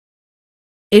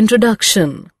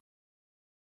Introduction.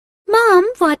 Mom,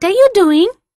 what are you doing?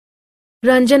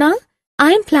 Ranjana,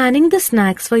 I am planning the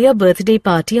snacks for your birthday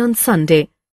party on Sunday.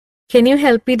 Can you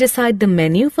help me decide the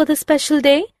menu for the special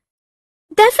day?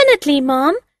 Definitely,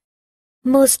 Mom.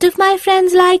 Most of my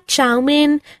friends like chow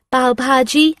mein, pav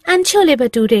bhaji and chole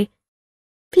bhature.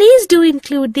 Please do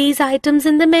include these items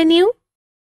in the menu.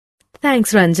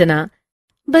 Thanks, Ranjana.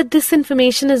 But this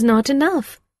information is not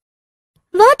enough.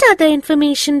 What other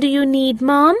information do you need,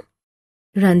 Mom?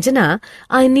 Ranjana,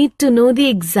 I need to know the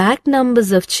exact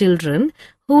numbers of children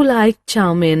who like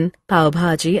chow mein, pav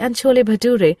bhaji and chole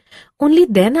bhature. Only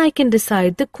then I can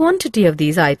decide the quantity of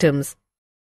these items.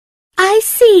 I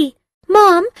see.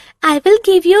 Mom, I will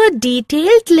give you a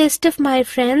detailed list of my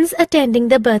friends attending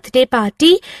the birthday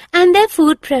party and their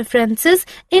food preferences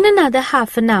in another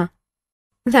half an hour.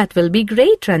 That will be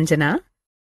great, Ranjana.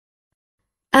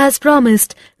 As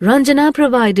promised, Ranjana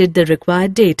provided the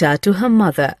required data to her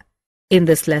mother. In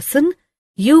this lesson,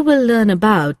 you will learn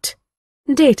about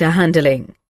data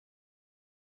handling.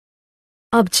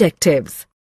 Objectives.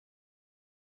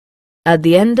 At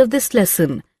the end of this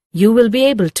lesson, you will be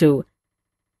able to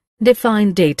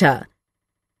define data,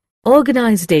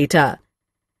 organize data,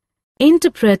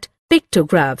 interpret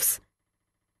pictographs,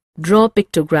 draw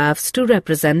pictographs to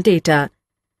represent data,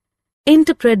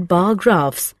 interpret bar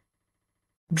graphs,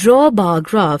 draw bar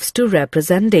graphs to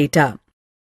represent data.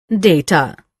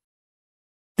 Data.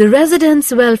 The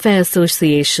Residents' Welfare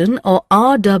Association or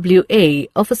RWA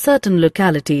of a certain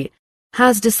locality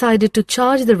has decided to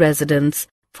charge the residents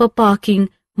for parking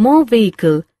more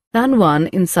vehicle than one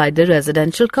inside the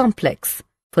residential complex.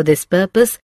 For this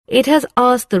purpose, it has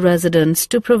asked the residents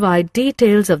to provide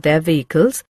details of their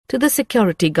vehicles to the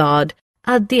security guard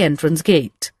at the entrance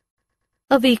gate.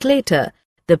 A week later,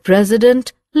 the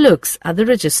president looks at the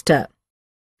register.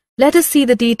 Let us see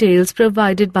the details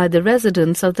provided by the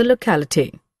residents of the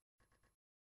locality.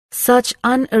 Such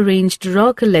unarranged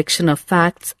raw collection of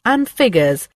facts and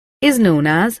figures is known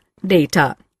as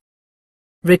data.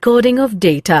 Recording of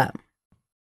data.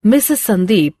 Mrs.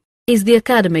 Sandeep is the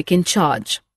academic in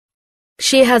charge.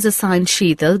 She has assigned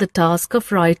Sheetal the task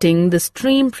of writing the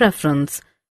stream preference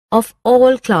of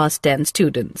all class 10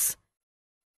 students.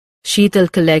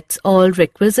 Sheetal collects all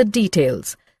requisite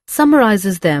details,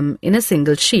 summarizes them in a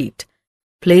single sheet,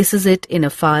 places it in a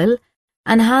file,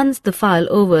 and hands the file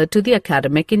over to the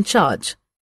academic in charge.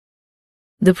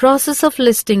 The process of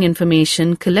listing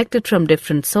information collected from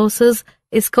different sources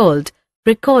is called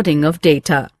recording of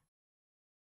data.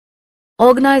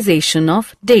 Organization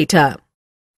of data.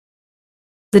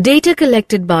 The data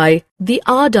collected by the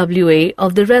RWA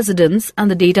of the residents and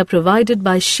the data provided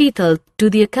by Sheetal to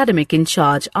the academic in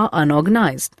charge are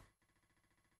unorganized.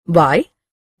 Why?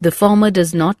 The former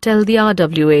does not tell the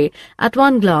RWA at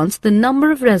one glance the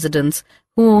number of residents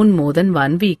who own more than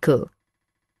one vehicle.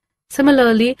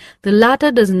 Similarly, the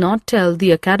latter does not tell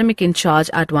the academic in charge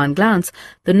at one glance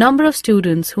the number of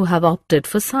students who have opted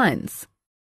for science.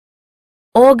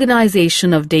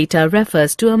 Organization of data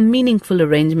refers to a meaningful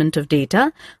arrangement of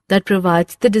data that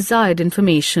provides the desired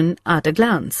information at a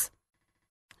glance.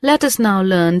 Let us now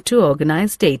learn to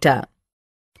organize data.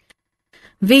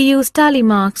 We use tally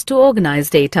marks to organize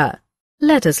data.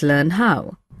 Let us learn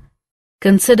how.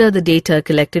 Consider the data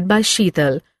collected by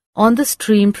Sheetal on the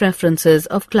stream preferences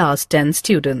of class 10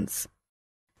 students.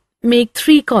 Make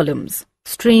 3 columns: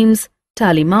 streams,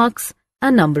 tally marks,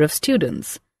 and number of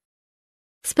students.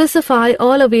 Specify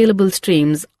all available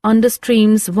streams under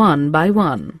streams one by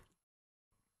one.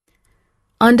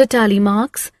 Under tally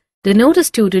marks, denote a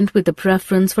student with a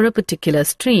preference for a particular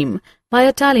stream by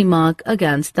a tally mark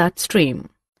against that stream.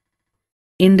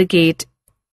 Indicate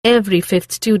every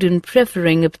 5th student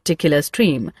preferring a particular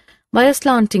stream by a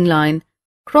slanting line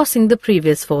crossing the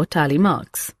previous 4 tally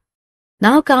marks.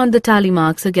 Now count the tally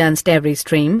marks against every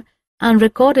stream and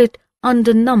record it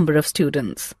under number of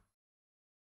students.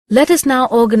 Let us now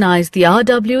organize the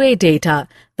RWA data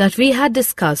that we had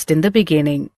discussed in the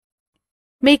beginning.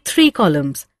 Make 3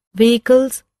 columns: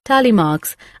 vehicles, tally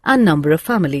marks, and number of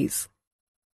families.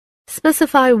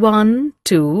 Specify 1,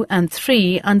 2, and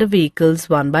 3 under vehicles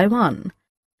one by one.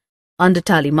 Under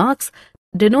tally marks,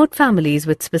 denote families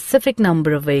with specific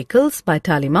number of vehicles by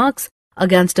tally marks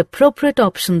against appropriate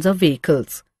options of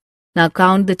vehicles. Now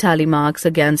count the tally marks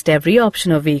against every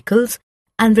option of vehicles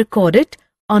and record it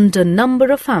under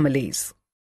number of families.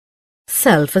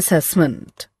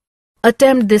 Self-assessment.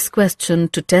 Attempt this question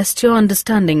to test your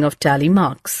understanding of tally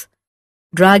marks.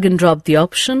 Drag and drop the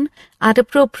option at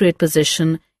appropriate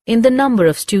position in the number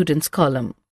of students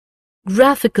column.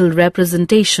 Graphical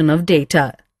representation of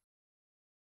data.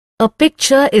 A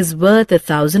picture is worth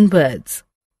 1,000 words.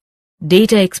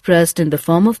 Data expressed in the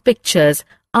form of pictures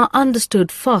are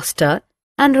understood faster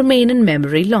and remain in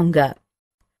memory longer.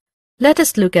 Let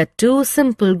us look at two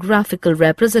simple graphical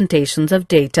representations of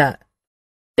data: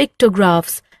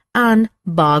 pictographs and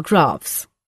bar graphs.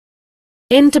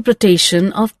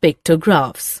 Interpretation of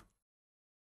pictographs.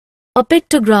 A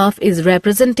pictograph is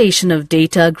representation of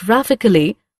data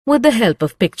graphically with the help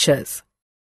of pictures.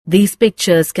 These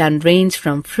pictures can range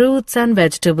from fruits and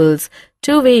vegetables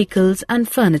to vehicles and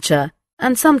furniture,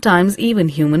 and sometimes even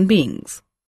human beings.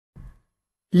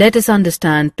 Let us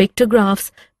understand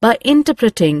pictographs by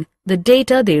interpreting the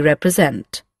data they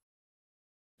represent.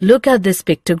 Look at this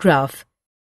pictograph.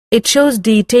 It shows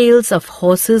details of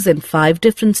horses in 5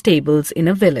 different stables in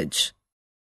a village.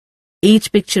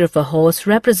 Each picture of a horse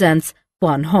represents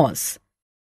one horse.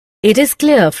 It is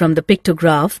clear from the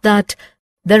pictograph that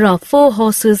there are 4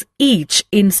 horses each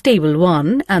in stable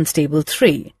 1 and stable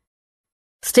 3.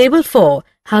 Stable 4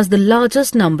 has the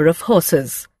largest number of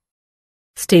horses.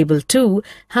 Stable 2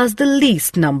 has the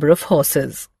least number of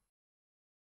horses.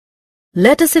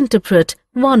 Let us interpret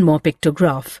one more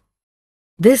pictograph.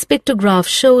 This pictograph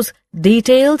shows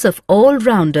details of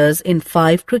all-rounders in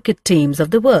 5 cricket teams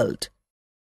of the world.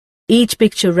 Each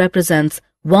picture represents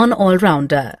one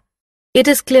all-rounder. It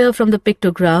is clear from the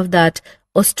pictograph that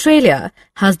Australia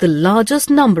has the largest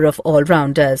number of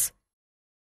all-rounders.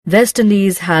 West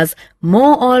Indies has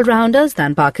more all-rounders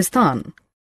than Pakistan.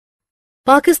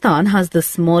 Pakistan has the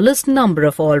smallest number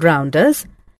of all-rounders.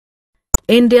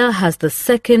 India has the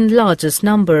second largest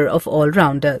number of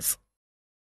all-rounders.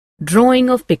 Drawing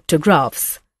of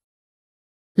pictographs.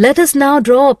 Let us now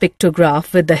draw a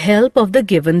pictograph with the help of the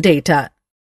given data.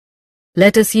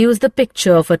 Let us use the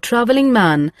picture of a travelling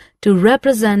man to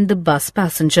represent the bus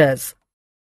passengers.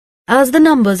 As the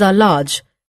numbers are large,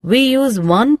 we use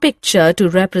one picture to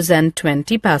represent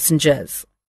 20 passengers.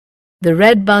 The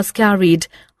red bus carried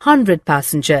 100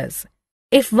 passengers.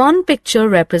 If one picture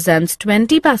represents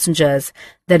 20 passengers,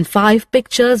 then 5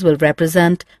 pictures will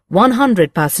represent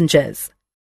 100 passengers.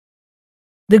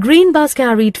 The green bus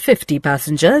carried 50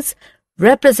 passengers,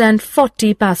 represent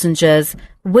 40 passengers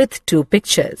with 2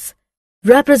 pictures.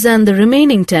 Represent the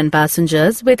remaining 10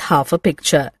 passengers with half a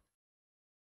picture.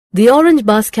 The orange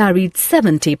bus carried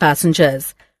 70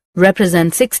 passengers,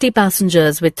 represent 60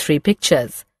 passengers with 3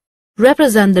 pictures.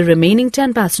 Represent the remaining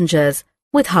 10 passengers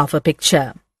with half a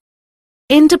picture.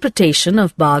 Interpretation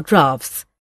of bar graphs.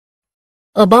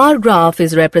 A bar graph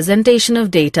is representation of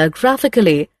data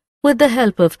graphically with the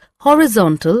help of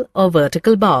horizontal or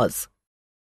vertical bars.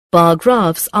 Bar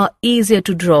graphs are easier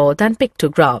to draw than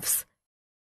pictographs.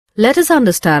 Let us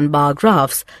understand bar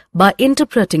graphs by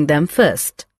interpreting them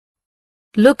first.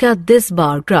 Look at this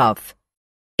bar graph.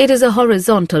 It is a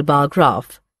horizontal bar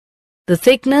graph. The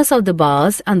thickness of the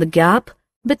bars and the gap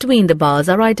between the bars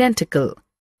are identical.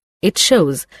 It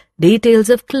shows details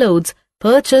of clothes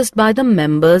purchased by the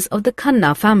members of the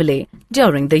Khanna family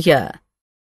during the year.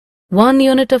 1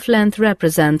 unit of length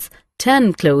represents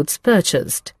 10 clothes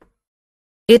purchased.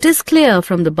 It is clear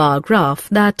from the bar graph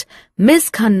that Miss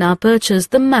Khanna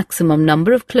purchased the maximum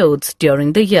number of clothes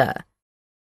during the year.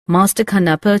 Master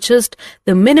Khanna purchased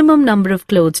the minimum number of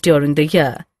clothes during the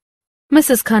year.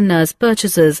 Mrs. Khanna's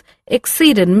purchases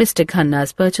exceeded Mr.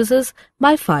 Khanna's purchases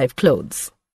by 5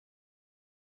 clothes.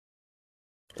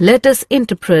 Let us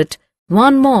interpret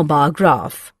one more bar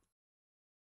graph.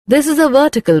 This is a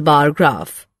vertical bar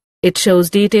graph. It shows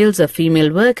details of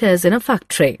female workers in a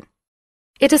factory.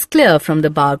 It is clear from the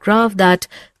bar graph that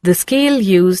the scale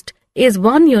used is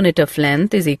 1 unit of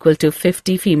length is equal to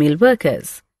 50 female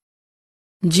workers.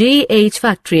 GH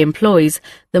factory employs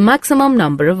the maximum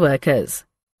number of workers.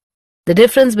 The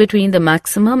difference between the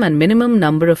maximum and minimum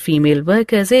number of female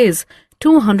workers is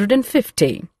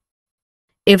 250.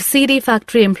 If CD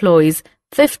factory employs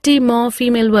 50 more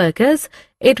female workers,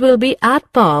 it will be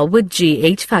at par with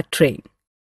GH factory.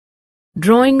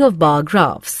 Drawing of bar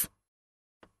graphs.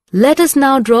 Let us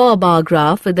now draw a bar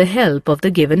graph with the help of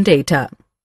the given data.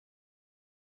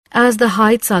 As the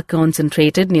heights are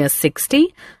concentrated near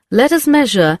 60, let us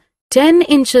measure 10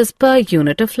 inches per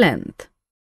unit of length.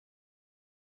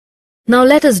 Now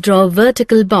let us draw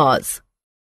vertical bars.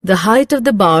 The height of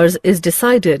the bars is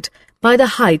decided by the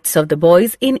heights of the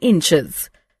boys in inches.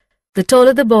 The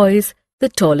taller the boys, the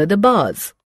taller the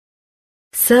bars.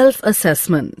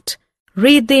 Self-assessment.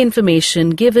 Read the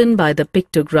information given by the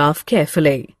pictograph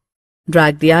carefully.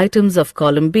 Drag the items of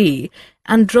column B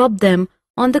and drop them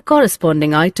on the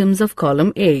corresponding items of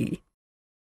column A.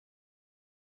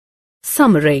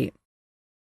 Summary.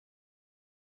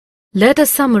 Let us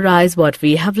summarize what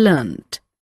we have learned.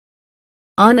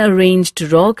 Unarranged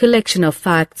raw collection of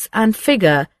facts and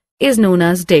figure is known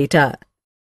as data.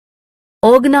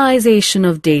 Organization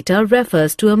of data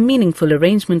refers to a meaningful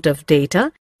arrangement of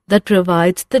data that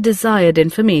provides the desired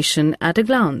information at a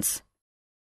glance.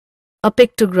 A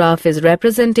pictograph is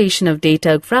representation of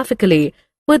data graphically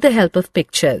with the help of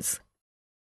pictures.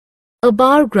 A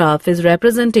bar graph is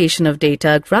representation of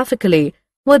data graphically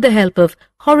with the help of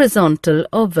horizontal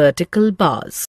or vertical bars.